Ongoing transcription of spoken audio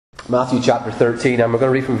Matthew chapter 13, and we're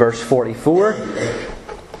going to read from verse 44.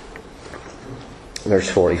 Verse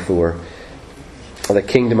 44. The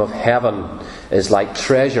kingdom of heaven is like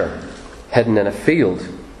treasure hidden in a field,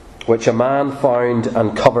 which a man found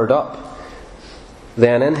and covered up.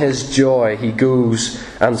 Then in his joy he goes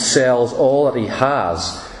and sells all that he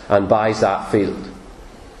has and buys that field.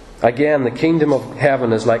 Again, the kingdom of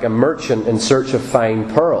heaven is like a merchant in search of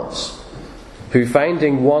fine pearls, who,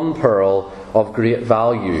 finding one pearl of great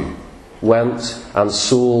value, went and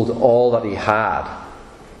sold all that he had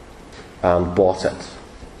and bought it.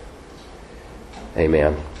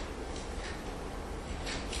 Amen.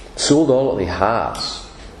 Sold all that he has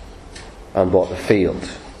and bought the field.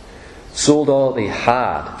 Sold all that he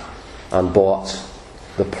had and bought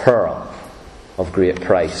the pearl of great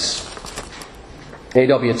price.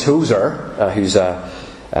 A.W. Tozer, who's a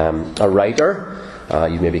writer,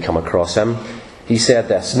 you've maybe come across him, he said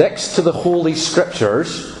this: next to the Holy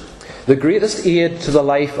Scriptures, the greatest aid to the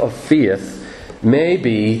life of faith may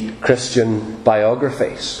be Christian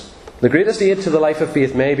biographies. The greatest aid to the life of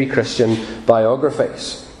faith may be Christian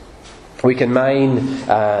biographies. We can mine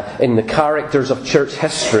in the characters of church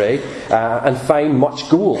history and find much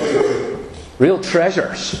gold, real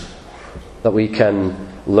treasures that we can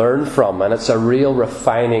learn from, and it's a real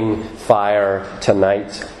refining fire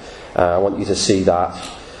tonight. I want you to see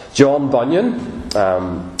that. John Bunyan,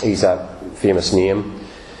 he's a famous name.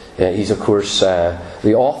 He's of course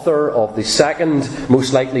the author of the second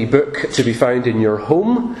most likely book to be found in your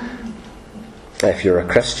home, if you're a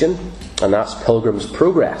Christian, and that's Pilgrim's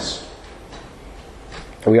Progress.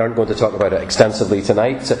 We aren't going to talk about it extensively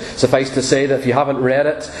tonight. Suffice to say that if you haven't read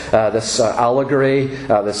it, this allegory,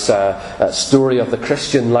 this story of the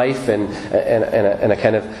Christian life in a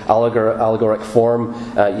kind of allegoric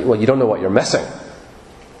form, well, you don't know what you're missing.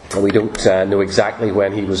 We don't know exactly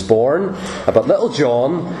when he was born, but little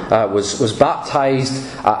John was baptised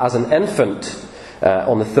as an infant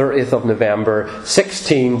on the 30th of November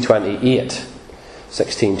 1628.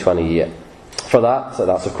 1628. For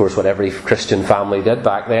that's of course what every Christian family did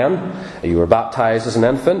back then. You were baptised as an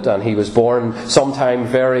infant, and he was born sometime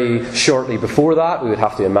very shortly before that. We would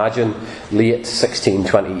have to imagine late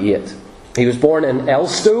 1628. He was born in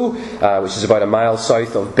Elstow, which is about a mile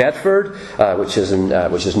south of Bedford, which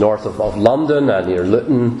is north of London, near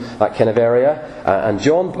Luton, that kind of area. And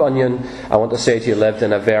John Bunyan, I want to say to you, lived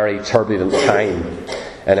in a very turbulent time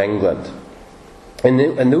in England.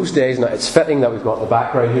 In those days, now it's fitting that we've got the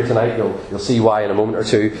background here tonight, you'll see why in a moment or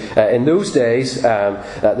two. In those days,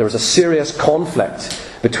 there was a serious conflict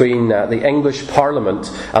between the English Parliament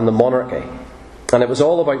and the monarchy. And it was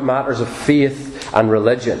all about matters of faith and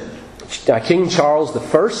religion. King Charles I,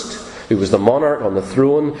 who was the monarch on the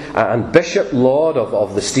throne, and Bishop Laud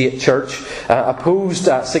of the state church, opposed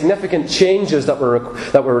significant changes that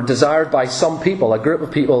were desired by some people, a group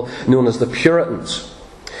of people known as the Puritans.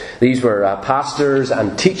 These were pastors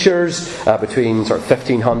and teachers between sort of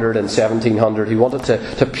 1500 and 1700 who wanted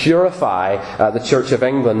to purify the Church of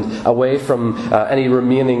England away from any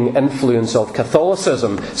remaining influence of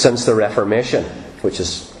Catholicism since the Reformation, which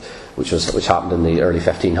happened in the early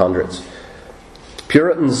 1500s.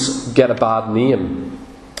 Puritans get a bad name.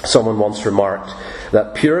 Someone once remarked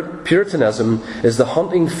that Puritanism is the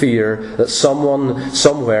haunting fear that someone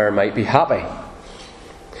somewhere might be happy.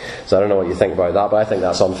 So I don't know what you think about that, but I think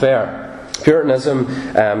that's unfair. Puritanism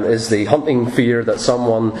is the haunting fear that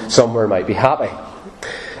someone somewhere might be happy.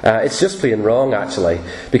 It's just plain wrong, actually,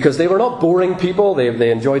 because they were not boring people. They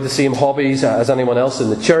enjoyed the same hobbies as anyone else in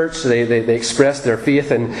the church. They expressed their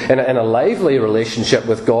faith in a lively relationship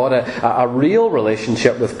with God, a real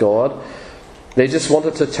relationship with God. They just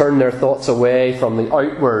wanted to turn their thoughts away from the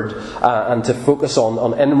outward and to focus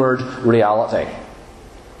on inward reality.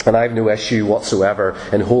 And I have no issue whatsoever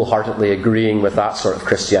in wholeheartedly agreeing with that sort of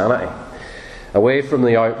Christianity. Away from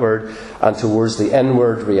the outward and towards the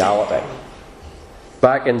inward reality.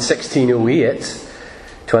 Back in 1608,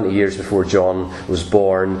 20 years before John was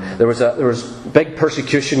born, there was big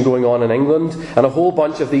persecution going on in England, and a whole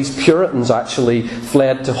bunch of these Puritans actually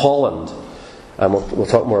fled to Holland. And we'll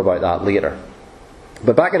talk more about that later.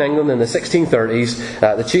 But back in England in the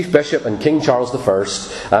 1630s, the Chief Bishop and King Charles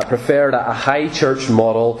I preferred a high church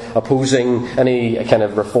model, opposing any kind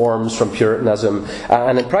of reforms from Puritanism.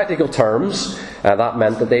 And in practical terms, that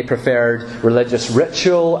meant that they preferred religious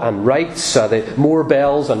ritual and rites, more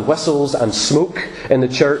bells and whistles and smoke in the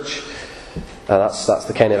church. That's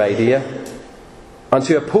the kind of idea. And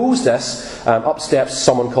to oppose this, up steps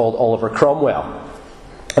someone called Oliver Cromwell.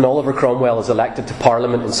 And Oliver Cromwell is elected to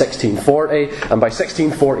Parliament in 1640, and by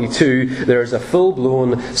 1642 there is a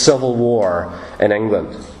full-blown civil war in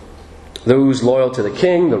England. Those loyal to the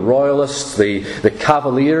king, the royalists, the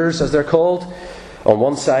cavaliers as they're called, on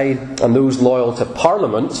one side, and those loyal to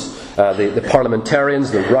Parliament, the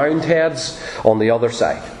parliamentarians, the Roundheads, on the other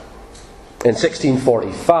side. In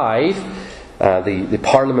 1645, the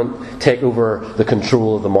Parliament take over the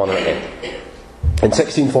control of the monarchy. In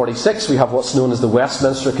 1646, we have what's known as the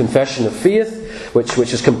Westminster Confession of Faith,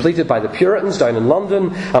 which is completed by the Puritans down in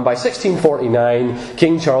London. And by 1649,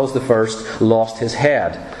 King Charles I lost his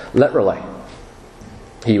head, literally.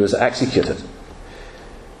 He was executed.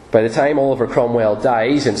 By the time Oliver Cromwell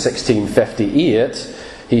dies in 1658,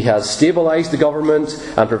 he has stabilised the government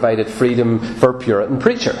and provided freedom for Puritan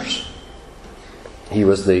preachers. He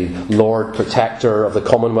was the Lord Protector of the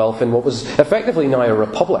Commonwealth in what was effectively now a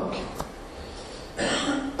republic.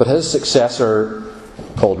 But his successor,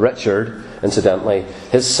 called Richard, incidentally,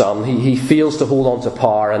 his son, he fails to hold on to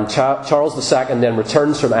power, and Charles II then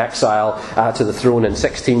returns from exile to the throne in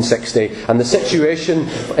 1660, and the situation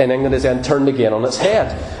in England is then turned again on its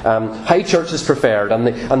head. High church is preferred, and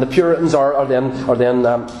the Puritans are then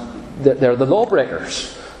they're the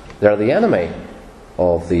lawbreakers. They're the enemy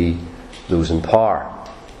of those in power.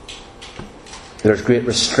 There's great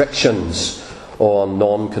restrictions on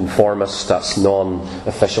non-conformists, that's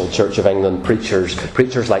non-official Church of England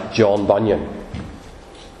preachers like John Bunyan.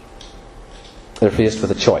 They're faced with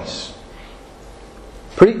a choice.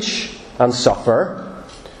 Preach and suffer,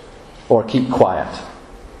 or keep quiet.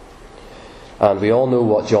 And we all know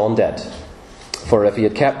what John did. For if he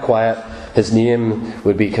had kept quiet, his name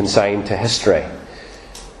would be consigned to history.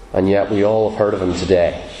 And yet we all have heard of him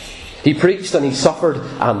today. He preached and he suffered,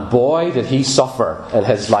 and boy did he suffer in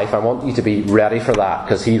his life. I want you to be ready for that,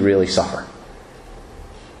 because he really suffered.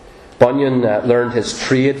 Bunyan learned his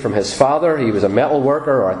trade from his father. He was a metal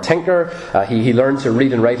worker or a tinker. He learned to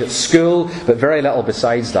read and write at school, but very little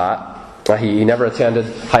besides that. He never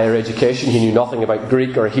attended higher education. He knew nothing about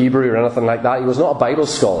Greek or Hebrew or anything like that. He was not a Bible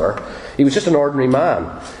scholar. He was just an ordinary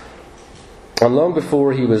man. And long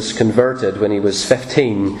before he was converted, when he was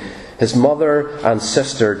 15, his mother and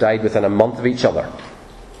sister died within a month of each other.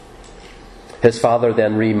 His father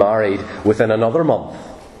then remarried within another month.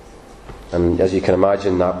 And as you can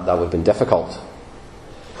imagine, that would have been difficult.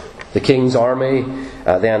 The king's army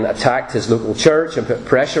then attacked his local church and put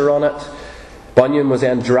pressure on it. Bunyan was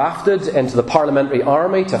then drafted into the parliamentary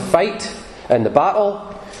army to fight in the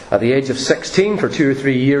battle at the age of 16 for 2 or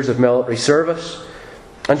 3 years of military service.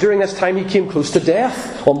 And during this time he came close to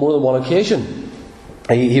death on more than one occasion.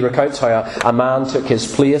 He recounts how a man took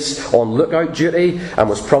his place on lookout duty and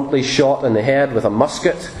was promptly shot in the head with a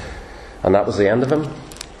musket, and that was the end of him.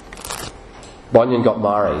 Bunyan got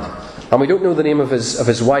married, and we don't know the name of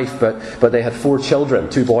his wife, but they had 4 children,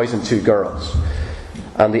 2 boys and 2 girls.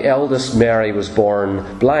 And the eldest, Mary, was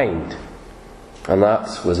born blind, and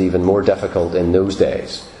that was even more difficult in those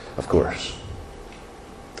days, of course.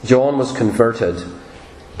 John was converted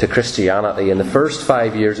to Christianity in the first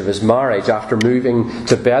 5 years of his marriage, after moving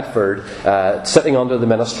to Bedford, sitting under the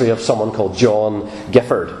ministry of someone called John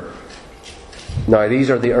Gifford. Now, these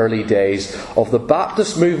are the early days of the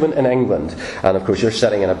Baptist movement in England, and of course you're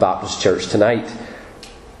sitting in a Baptist church tonight.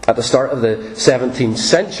 At the start of the 17th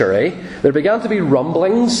century, there began to be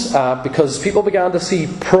rumblings because people began to see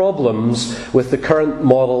problems with the current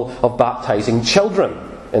model of baptizing children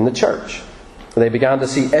in the church. They began to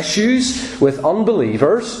see issues with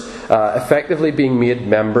unbelievers effectively being made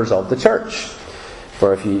members of the church.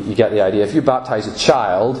 For if you get the idea, if you baptize a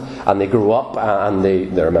child and they grow up and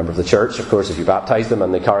they're a member of the church, of course, if you baptize them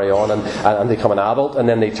and they carry on and they become an adult and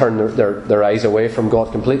then they turn their eyes away from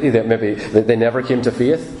God completely, that maybe they never came to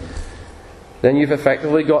faith, then you've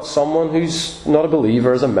effectively got someone who's not a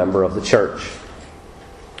believer as a member of the church.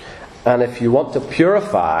 And if you want to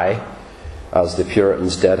purify, as the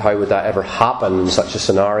Puritans did, how would that ever happen in such a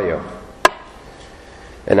scenario?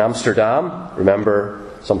 In Amsterdam, remember,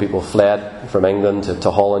 some people fled from England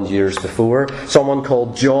to Holland years before. Someone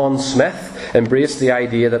called John Smith embraced the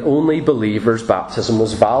idea that only believers' baptism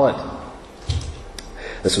was valid.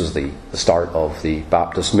 This was the start of the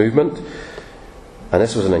Baptist movement, and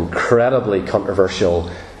this was an incredibly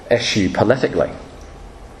controversial issue politically.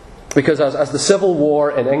 Because as the Civil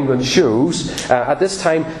War in England shows, at this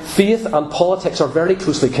time, faith and politics are very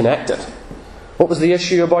closely connected. What was the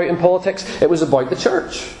issue about in politics? It was about the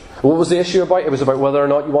church. What was the issue about? It was about whether or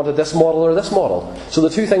not you wanted this model or this model. So the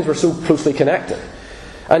two things were so closely connected.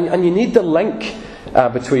 And you need the link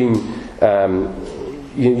between...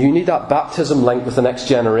 you need that baptism link with the next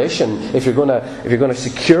generation if you're going to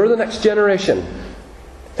secure the next generation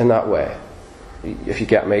in that way. If you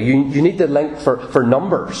get me, you need the link for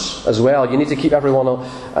numbers as well. You need to keep everyone on,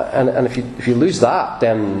 and if you lose that,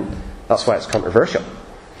 then That's why it's controversial.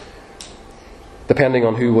 Depending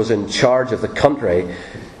on who was in charge of the country,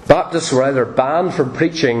 Baptists were either banned from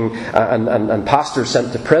preaching and pastors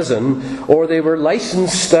sent to prison, or they were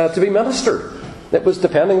licensed to be ministered. It was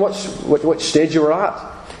depending which stage you were at.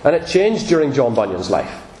 And it changed during John Bunyan's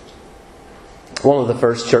life. One of the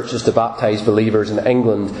first churches to baptise believers in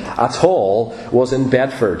England at all was in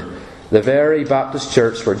Bedford, the very Baptist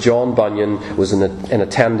church where John Bunyan was in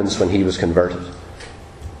attendance when he was converted.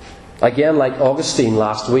 Again, like Augustine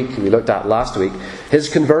we looked at last week, his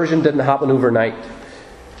conversion didn't happen overnight,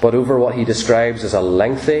 but over what he describes as a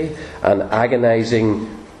lengthy and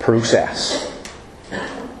agonising process.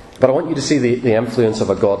 But I want you to see the influence of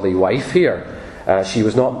a godly wife here. She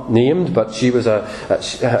was not named, but she was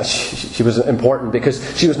important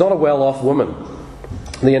because she was not a well-off woman.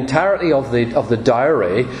 The entirety of the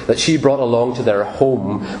dowry that she brought along to their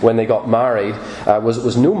home when they got married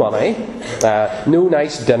was no money, no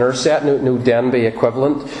nice dinner set, no Denby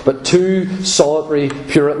equivalent, but 2 solitary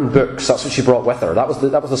Puritan books. That's what she brought with her. That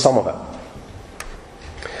was the sum of it.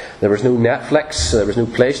 There was no Netflix, there was no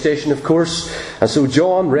PlayStation, of course. And so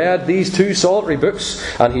John read these 2 solitary books,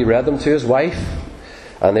 and he read them to his wife,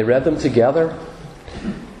 and they read them together.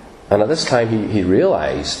 And at this time he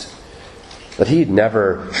realised that he'd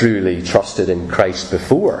never truly trusted in Christ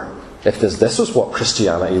before, if this was what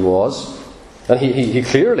Christianity was. And he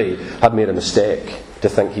clearly had made a mistake to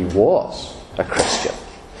think he was a Christian.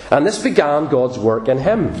 And this began God's work in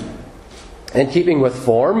him. In keeping with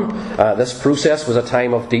form, this process was a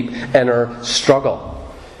time of deep inner struggle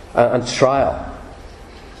and trial.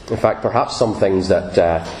 In fact, perhaps some things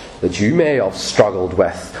that you may have struggled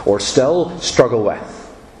with or still struggle with.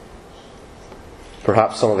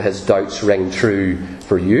 Perhaps some of his doubts ring true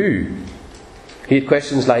for you. He had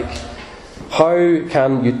questions like, how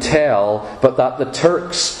can you tell but that the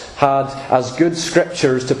Turks had as good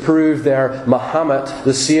scriptures to prove their Muhammad,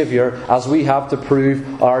 the Saviour, as we have to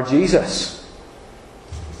prove our Jesus?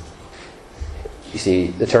 You see,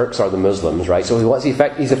 the Turks are the Muslims, right? So what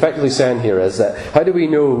he's effectively saying here is that, how do we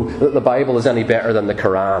know that the Bible is any better than the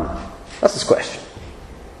Quran? That's his question.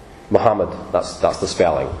 Muhammad, that's the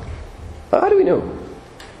spelling. How do we know?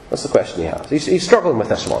 That's the question he has. He's struggling with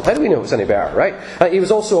this one. How do we know it's any better, right? He was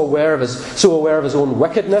also aware of his own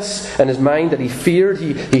wickedness in his mind that he feared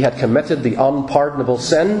he had committed the unpardonable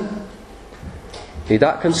sin. He had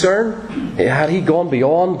that concern. Had he gone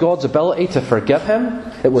beyond God's ability to forgive him?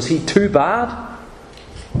 Was he too bad?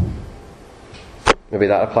 Maybe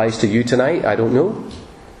that applies to you tonight. I don't know.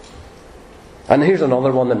 And here's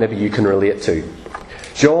another one that maybe you can relate to.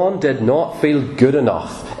 John did not feel good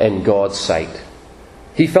enough in God's sight.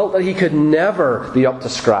 He felt that he could never be up to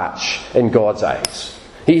scratch in God's eyes.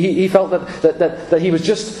 He felt that he was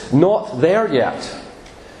just not there yet.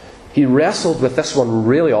 He wrestled with this one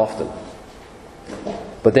really often.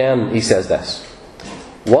 But then he says this.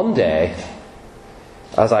 One day,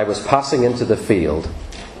 as I was passing into the field...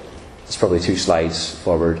 It's probably 2 slides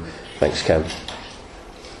forward. Thanks, Kim.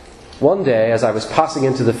 One day, as I was passing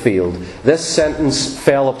into the field, this sentence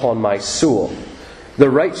fell upon my soul.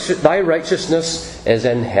 Thy righteousness is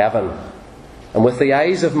in heaven. And with the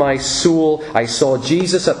eyes of my soul, I saw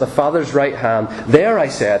Jesus at the Father's right hand. There, I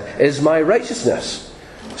said, is my righteousness.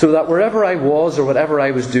 So that wherever I was or whatever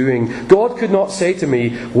I was doing, God could not say to me,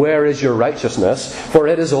 where is your righteousness? For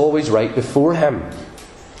it is always right before Him.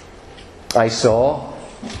 I saw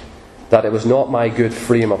that it was not my good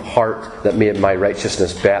frame of heart that made my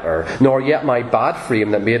righteousness better, nor yet my bad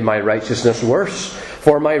frame that made my righteousness worse.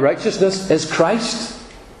 For my righteousness is Christ.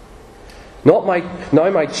 Now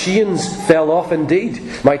my chains fell off indeed.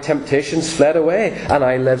 My temptations fled away, and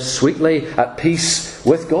I lived sweetly at peace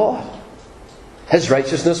with God. His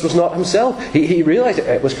righteousness was not himself. He realised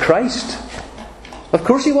it was Christ. Of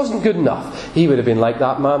course he wasn't good enough. He would have been like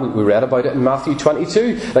that man, we read about it in Matthew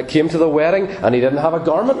 22, that came to the wedding and he didn't have a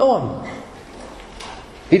garment on.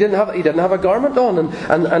 He didn't have a garment on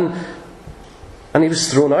and he was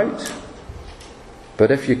thrown out.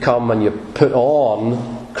 But if you come and you put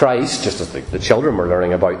on Christ, just as the children were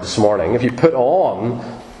learning about this morning, if you put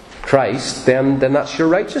on Christ, then that's your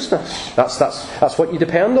righteousness. That's what you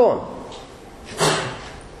depend on.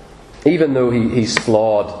 Even though he's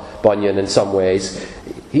flawed, Bunyan, in some ways,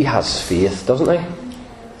 he has faith, doesn't he?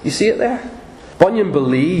 You see it there? Bunyan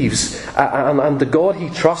believes, and the God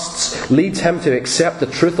he trusts leads him to accept the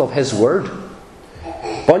truth of his word.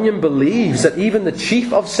 Bunyan believes that even the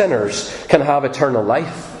chief of sinners can have eternal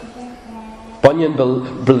life. Bunyan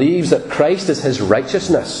believes that Christ is his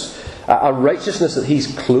righteousness, a righteousness that he's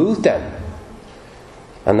clothed in.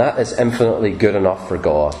 And that is infinitely good enough for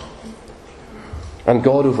God. And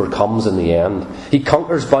God overcomes in the end. He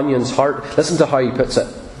conquers Bunyan's heart. Listen to how he puts it.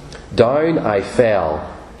 Down I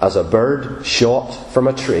fell as a bird shot from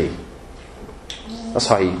a tree. That's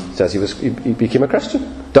how he says he became a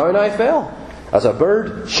Christian. Down I fell as a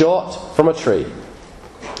bird shot from a tree.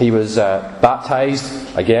 He was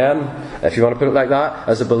baptized again, if you want to put it like that,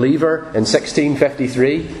 as a believer in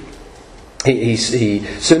 1653. He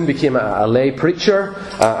soon became a lay preacher,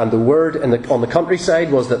 and the word on the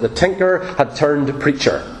countryside was that the tinker had turned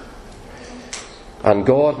preacher. And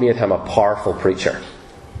God made him a powerful preacher.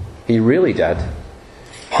 He really did.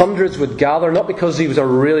 Hundreds would gather, not because he was a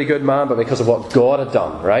really good man, but because of what God had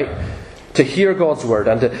done, right? To hear God's word,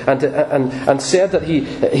 and said that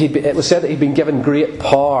it was said that he'd been given great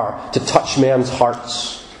power to touch men's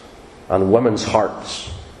hearts and women's hearts.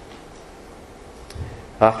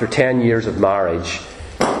 After 10 years of marriage,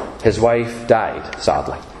 his wife died,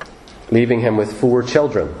 sadly, leaving him with 4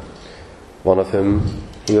 children, one of whom,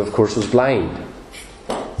 he of course, was blind.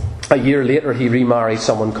 A year later, he remarried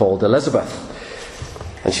someone called Elizabeth,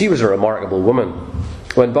 and she was a remarkable woman.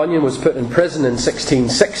 When Bunyan was put in prison in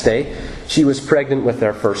 1660, she was pregnant with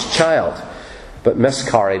their first child, but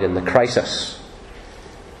miscarried in the crisis.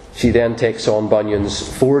 She then takes on Bunyan's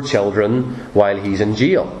 4 children while he's in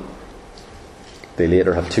jail. They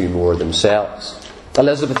later have 2 more themselves.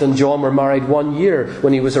 Elizabeth and John were married 1 year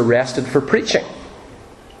when he was arrested for preaching.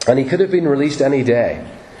 And he could have been released any day.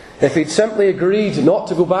 If he'd simply agreed not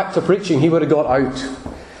to go back to preaching, he would have got out.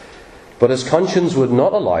 But his conscience would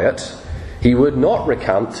not allow it. He would not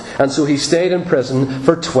recant. And so he stayed in prison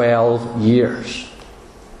for 12 years.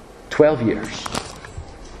 12 years.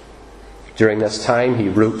 During this time he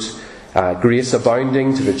wrote Grace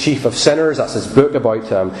Abounding to the Chief of Sinners. That's his book about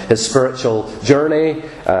his spiritual journey.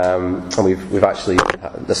 And we've actually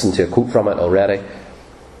listened to a quote from it already.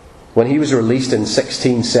 When he was released in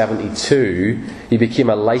 1672, he became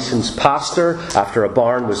a licensed pastor after a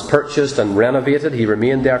barn was purchased and renovated. He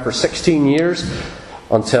remained there for 16 years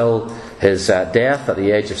until his death at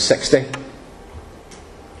the age of 60.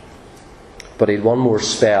 But he had one more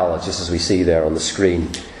spell, just as we see there on the screen,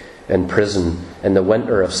 in prison in the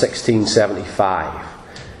winter of 1675,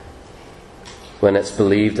 when it's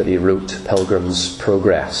believed that he wrote Pilgrim's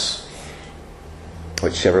Progress,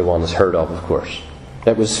 which everyone has heard of course.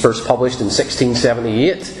 It was first published in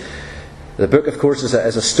 1678. The book, of course, is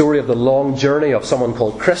a story of the long journey of someone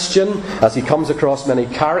called Christian, as he comes across many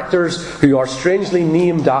characters who are strangely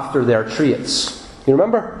named after their traits. You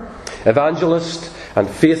remember? Evangelist, and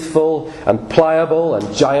faithful, and pliable,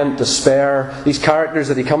 and giant despair. These characters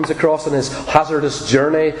that he comes across in his hazardous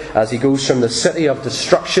journey as he goes from the city of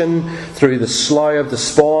destruction through the slough of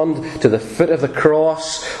despond to the foot of the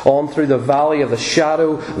cross, on through the valley of the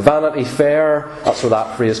shadow, Vanity Fair. That's where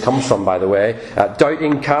that phrase comes from, by the way.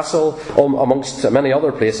 Doubting Castle, amongst many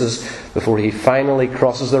other places, before he finally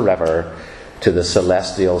crosses the river to the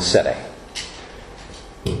celestial city.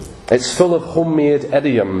 It's full of homemade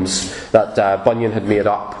idioms that Bunyan had made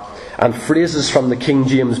up, and phrases from the King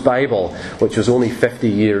James Bible, which was only 50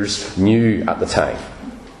 years new at the time.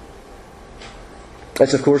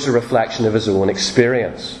 It's of course a reflection of his own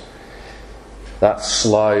experience. That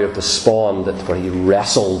slough of despond where he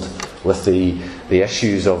wrestled with the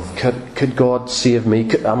issues of could God save me?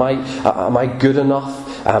 Am I good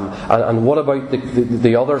enough? And what about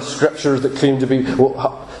the other scriptures that claim to be?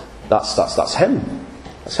 Well, that's him.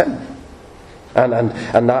 That's him.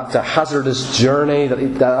 And that hazardous journey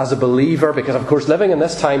that as a believer, because of course living in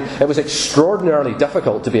this time, it was extraordinarily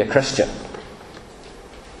difficult to be a Christian,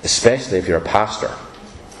 especially if you're a pastor.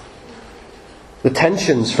 The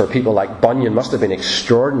tensions for people like Bunyan must have been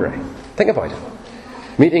extraordinary. Think about it.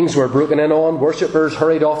 Meetings were broken in on, worshippers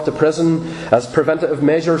hurried off to prison as preventative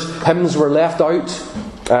measures, hymns were left out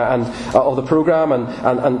of the programme,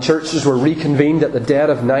 and churches were reconvened at the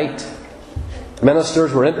dead of night.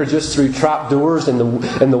 Ministers were introduced through trap doors in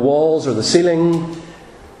the walls or the ceiling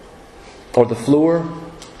or the floor.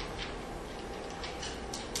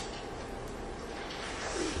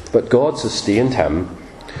 But God sustained him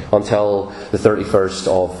until the 31st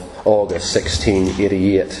of August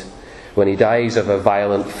 1688, when he dies of a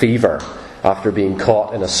violent fever after being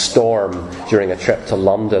caught in a storm during a trip to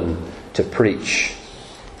London to preach.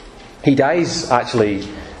 He dies actually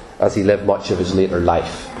as he lived much of his later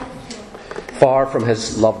life, far from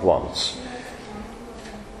his loved ones.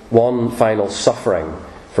 One final suffering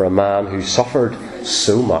for a man who suffered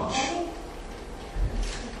so much.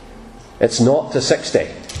 It's not to 60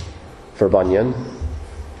 for Bunyan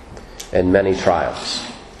in many trials.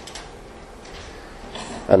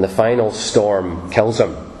 And the final storm kills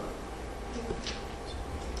him.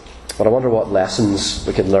 But I wonder what lessons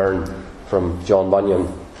we can learn from John Bunyan.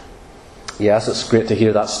 Yes, it's great to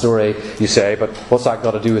hear that story, you say, but what's that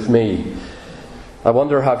got to do with me? I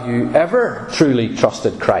wonder, have you ever truly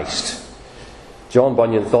trusted Christ? John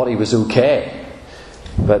Bunyan thought he was okay,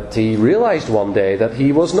 but he realised one day that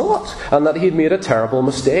he was not, and that he had made a terrible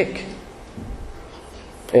mistake.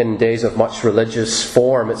 In days of much religious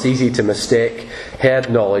form, it's easy to mistake head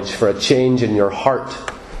knowledge for a change in your heart.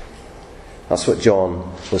 That's what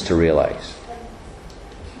John was to realise.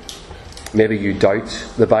 Maybe you doubt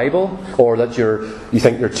the Bible, or that you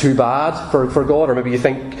think you're too bad for God, or maybe you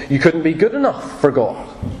think you couldn't be good enough for God.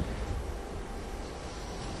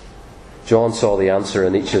 John saw the answer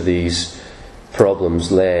in each of these problems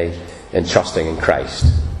lay in trusting in Christ.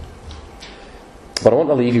 But I want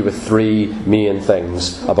to leave you with three main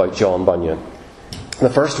things about John Bunyan. The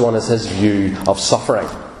first one is his view of suffering.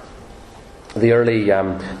 The early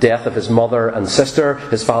death of his mother and sister,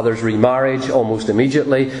 his father's remarriage almost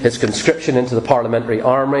immediately, his conscription into the Parliamentary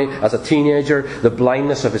Army as a teenager, the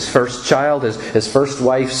blindness of his first child, his first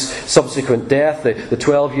wife's subsequent death, the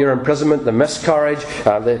 12-year imprisonment, the miscarriage,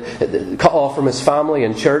 the cut off from his family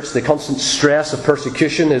and church, the constant stress of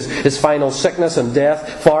persecution, his final sickness and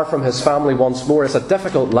death, far from his family once more. It's a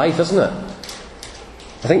difficult life, isn't it?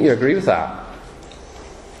 I think you agree with that.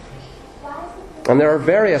 And there are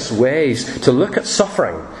various ways to look at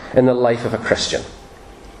suffering in the life of a Christian.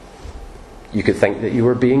 You could think that you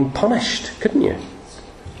were being punished, couldn't you?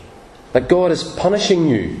 That God is punishing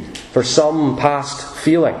you for some past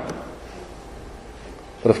feeling.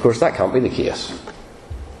 But of course that can't be the case.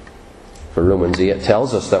 For Romans 8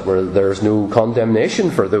 tells us that there's no condemnation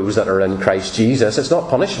for those that are in Christ Jesus. It's not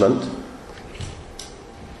punishment.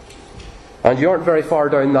 And you aren't very far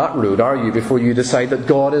down that road, are you, before you decide that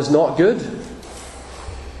God is not good?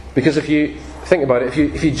 Because if you think about it,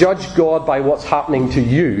 if you judge God by what's happening to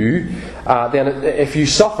you, then if you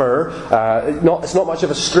suffer, it's not much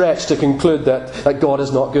of a stretch to conclude that God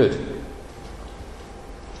is not good.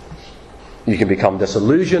 You can become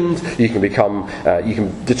disillusioned. You can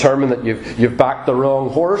determine that you've backed the wrong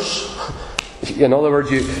horse. In other words,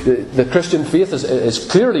 the Christian faith is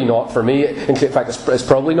clearly not for me. In fact, it's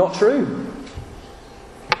probably not true.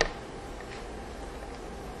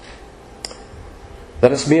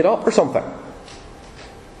 That it's made up or something.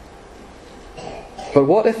 But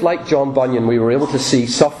what if, like John Bunyan, we were able to see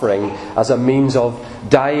suffering as a means of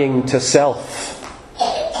dying to self?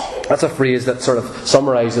 That's a phrase that sort of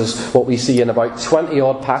summarises what we see in about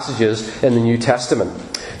 20-odd passages in the New Testament.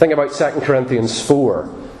 Think about 2 Corinthians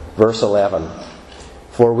 4, verse 11.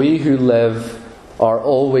 For we who live are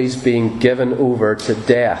always being given over to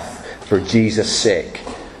death for Jesus' sake,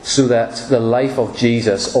 so that the life of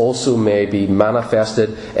Jesus also may be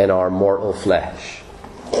manifested in our mortal flesh.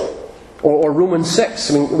 Or Romans 6.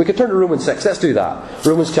 I mean, we could turn to Romans 6. Let's do that.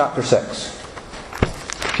 Romans chapter 6.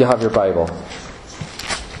 If you have your Bible.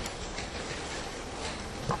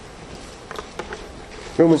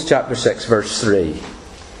 Romans chapter 6, verse 3.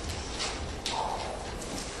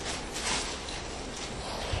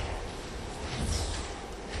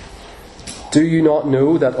 Do you not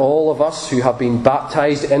know that all of us who have been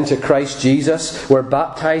baptized into Christ Jesus were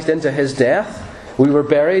baptized into His death? We were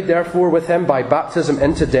buried, therefore, with Him by baptism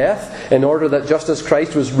into death, in order that just as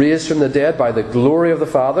Christ was raised from the dead by the glory of the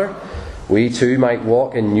Father, we too might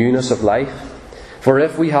walk in newness of life. For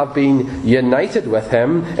if we have been united with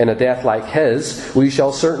Him in a death like His, we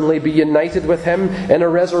shall certainly be united with Him in a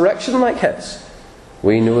resurrection like His.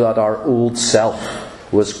 We know that our old self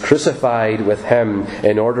was crucified with Him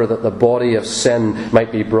in order that the body of sin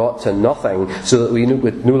might be brought to nothing, so that we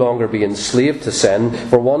would no longer be enslaved to sin,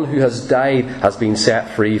 for one who has died has been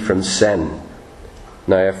set free from sin.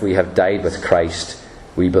 Now if we have died with Christ,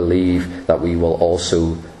 we believe that we will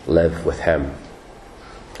also live with Him.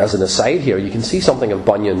 As an aside here, you can see something of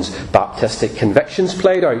Bunyan's Baptistic convictions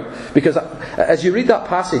played out, because as you read that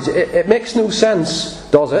passage, it makes no sense,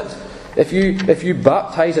 does it? If you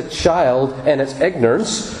baptize a child in its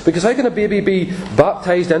ignorance, because how can a baby be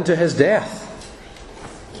baptized into his death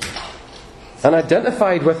and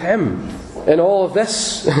identified with him in all of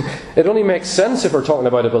this? It only makes sense if we're talking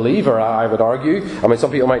about a believer, I would argue. I mean,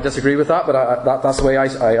 some people might disagree with that, but that's the way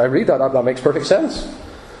I read that. That makes perfect sense.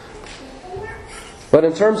 But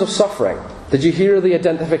in terms of suffering, did you hear the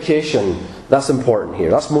identification? That's important here.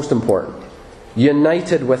 That's most important.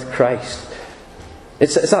 United with Christ.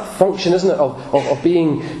 It's that function, isn't it, of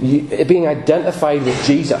being identified with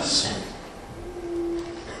Jesus.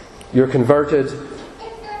 You're converted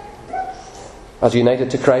as united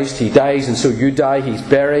to Christ. He dies, and so you die. He's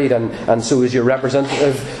buried, and so is your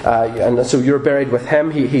representative, and so you're buried with Him.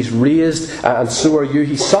 He's raised, and so are you.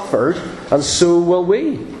 He suffered, and so will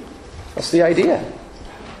we. That's the idea.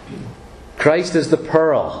 Christ is the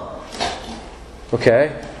pearl.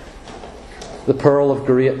 Okay? The pearl of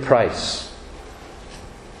great price.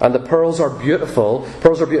 And the pearls are beautiful.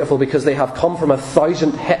 Pearls are beautiful because they have come from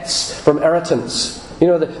 1,000 hits from irritants. You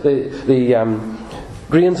know, the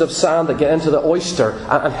grains of sand that get into the oyster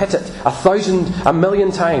and hit it 1,000,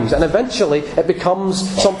 1,000,000 times. And eventually it becomes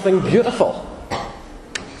something beautiful.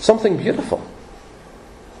 Something beautiful.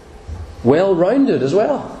 Well-rounded as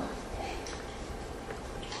well.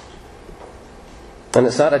 And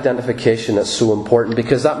it's that identification that's so important,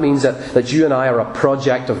 because that means that you and I are a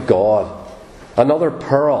project of God. Another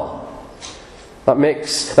pearl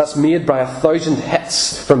that's made by 1,000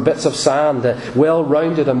 hits from bits of sand,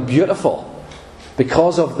 well-rounded and beautiful,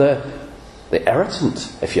 because of the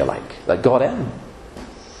irritant, if you like, that got in.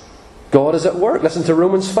 God is at work. Listen to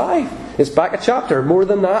Romans 5. It's back a chapter. More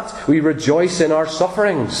than that, we rejoice in our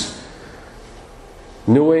sufferings,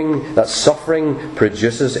 knowing that suffering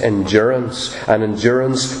produces endurance, and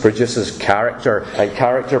endurance produces character, and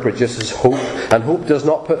character produces hope. And hope does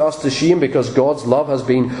not put us to shame, because God's love has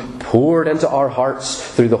been poured into our hearts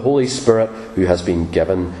through the Holy Spirit who has been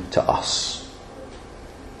given to us.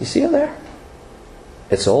 You see it there?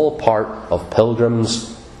 It's all part of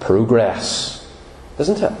Pilgrim's progress,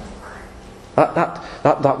 isn't it?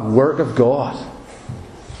 That work of God.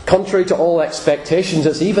 Contrary to all expectations,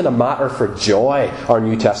 it's even a matter for joy, our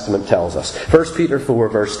New Testament tells us. 1 Peter 4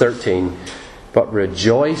 verse 13. But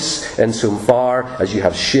rejoice in so far as you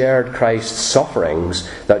have shared Christ's sufferings,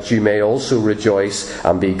 that you may also rejoice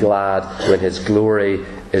and be glad when His glory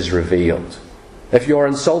is revealed. If you are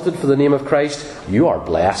insulted for the name of Christ, you are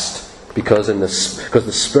blessed, because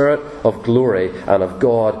the Spirit of glory and of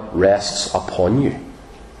God rests upon you.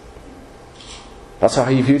 That's how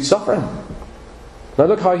He viewed suffering. Now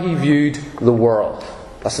look how He viewed the world.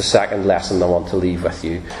 That's the second lesson I want to leave with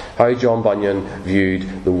you. How John Bunyan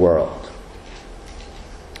viewed the world.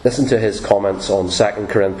 Listen to his comments on 2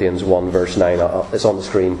 Corinthians 1 verse 9. It's on the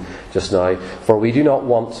screen just now. For we do not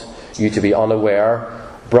want you to be unaware,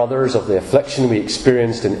 brothers, of the affliction we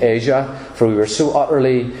experienced in Asia, for we were so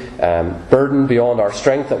utterly burdened beyond our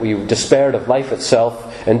strength that we despaired of life itself.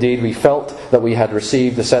 Indeed, we felt that we had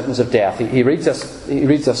received the sentence of death. He reads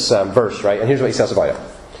this verse, right? And here's what he says about it.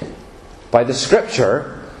 By the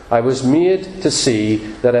Scripture, I was made to see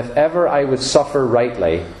that if ever I would suffer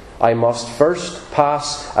rightly, I must first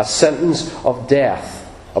pass a sentence of death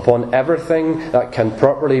upon everything that can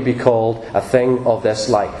properly be called a thing of this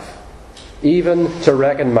life, even to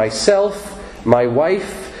reckon myself, my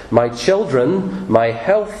wife, my children, my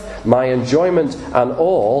health, my enjoyment, and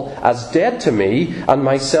all as dead to me, and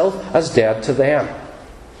myself as dead to them.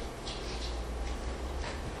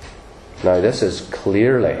 Now this is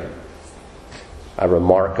clearly a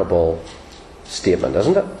remarkable statement,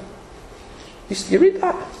 isn't it? You read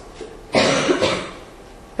that?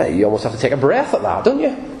 You almost have to take a breath at that, don't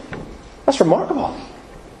you? That's remarkable.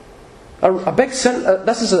 A big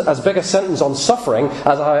this is as big a sentence on suffering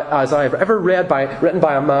as I've ever written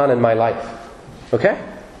by a man in my life. Okay?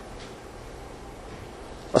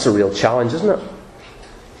 That's a real challenge, isn't it?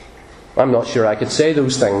 I'm not sure I could say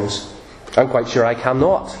those things. I'm quite sure I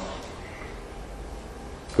cannot.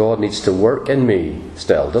 God needs to work in me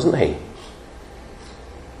still, doesn't He?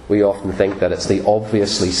 We often think that it's the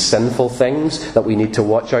obviously sinful things that we need to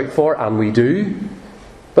watch out for, and we do.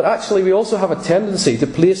 But actually we also have a tendency to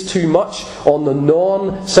place too much on the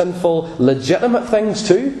non-sinful, legitimate things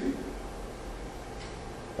too.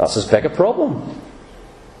 That's as big a problem.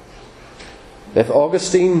 If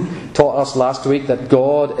Augustine taught us last week that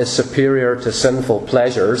God is superior to sinful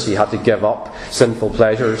pleasures, he had to give up sinful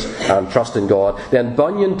pleasures and trust in God, then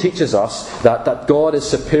Bunyan teaches us that God is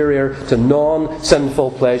superior to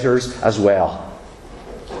non-sinful pleasures as well.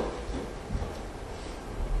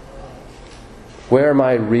 Where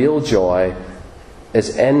my real joy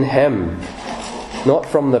is in Him, not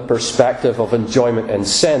from the perspective of enjoyment in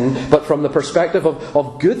sin, but from the perspective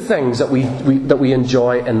of good things that we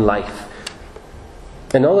enjoy in life.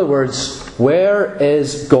 In other words, where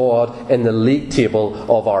is God in the league table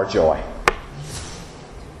of our joy?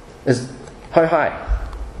 How high?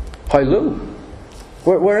 How low?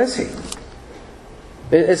 Where is He?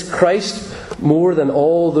 Is Christ more than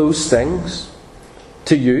all those things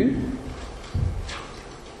to you?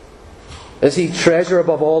 Is He treasure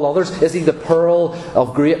above all others? Is He the pearl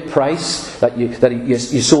of great price that you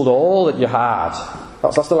sold all that you had?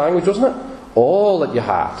 That's the language, wasn't it? All that you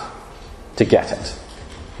had to get it.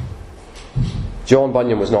 John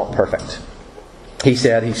Bunyan was not perfect. He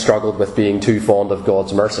said he struggled with being too fond of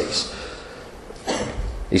God's mercies.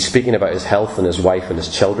 He's speaking about his health and his wife and his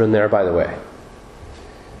children there, by the way.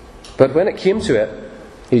 But when it came to it,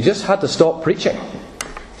 he just had to stop preaching.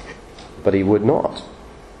 But he would not.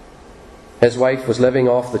 His wife was living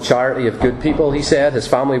off the charity of good people, he said. His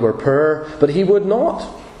family were poor, but he would not.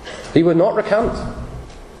 He would not recant.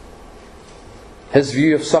 His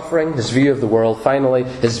view of suffering, his view of the world, finally,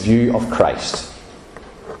 his view of Christ.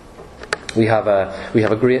 We have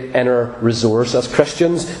a great inner resource as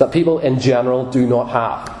Christians that people in general do not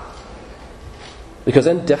have. Because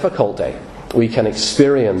in difficulty, we can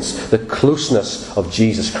experience the closeness of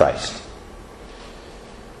Jesus Christ.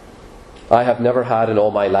 I have never had in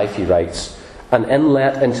all my life, he writes, an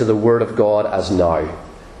inlet into the Word of God as now.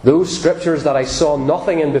 Those scriptures that I saw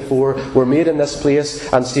nothing in before were made in this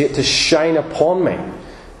place and see it to shine upon me.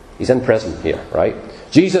 He's in prison here, right?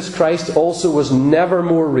 Jesus Christ also was never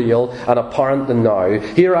more real and apparent than now.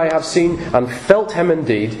 Here I have seen and felt him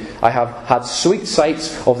indeed. I have had sweet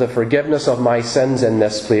sights of the forgiveness of my sins in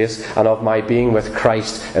this place and of my being with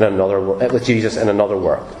Christ with Jesus in another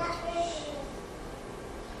world.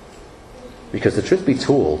 Because the truth be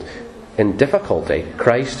told, in difficulty,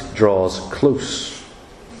 Christ draws close.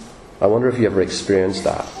 I wonder if you ever experienced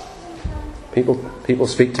that. People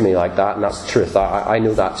speak to me like that, and that's the truth. I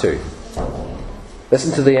know that too.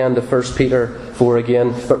 Listen to the end of 1 Peter 4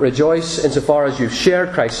 again. But rejoice insofar as you've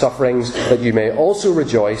shared Christ's sufferings, that you may also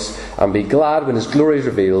rejoice and be glad when his glory is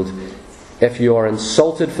revealed. If you are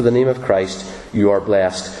insulted for the name of Christ, you are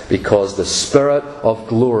blessed, because the Spirit of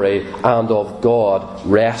glory and of God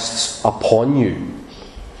rests upon you.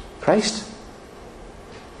 Christ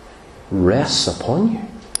rests upon you.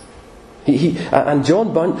 And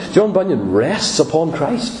John Bunyan rests upon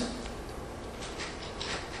Christ.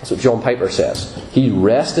 That's what John Piper says. He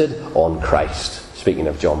rested on Christ. Speaking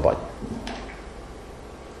of John Bunyan.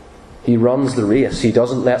 He runs the race. He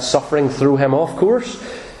doesn't let suffering throw him off course.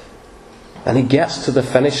 And he gets to the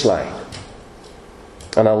finish line.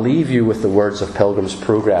 And I'll leave you with the words of Pilgrim's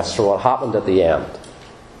Progress for what happened at the end.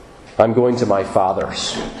 I'm going to my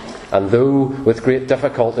Father's, and though with great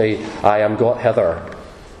difficulty I am got hither,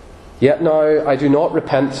 yet now I do not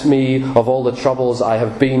repent me of all the troubles I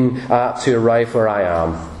have been at to arrive where I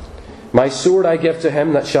am. My sword I give to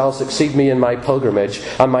him that shall succeed me in my pilgrimage,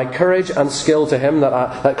 and my courage and skill to him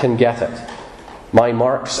that can get it. My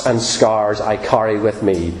marks and scars I carry with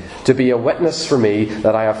me, to be a witness for me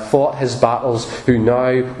that I have fought his battles, who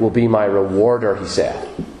now will be my rewarder, he said.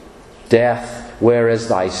 Death, where is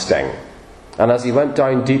thy sting? And as he went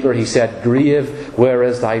down deeper, he said, Grave, where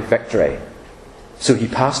is thy victory? So he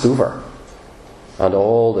passed over, and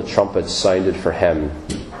all the trumpets sounded for him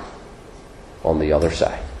on the other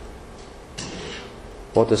side.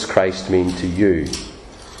 What does Christ mean to you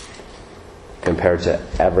compared to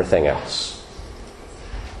everything else?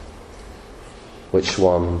 Which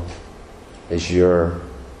one is your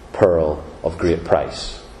pearl of great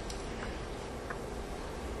price?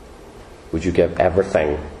 Would you give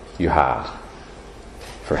everything you had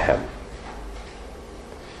for him?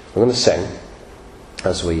 We're going to sing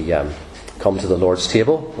as we come to the Lord's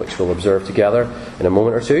table, which we'll observe together in a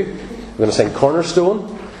moment or two. We're going to sing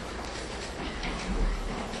Cornerstone.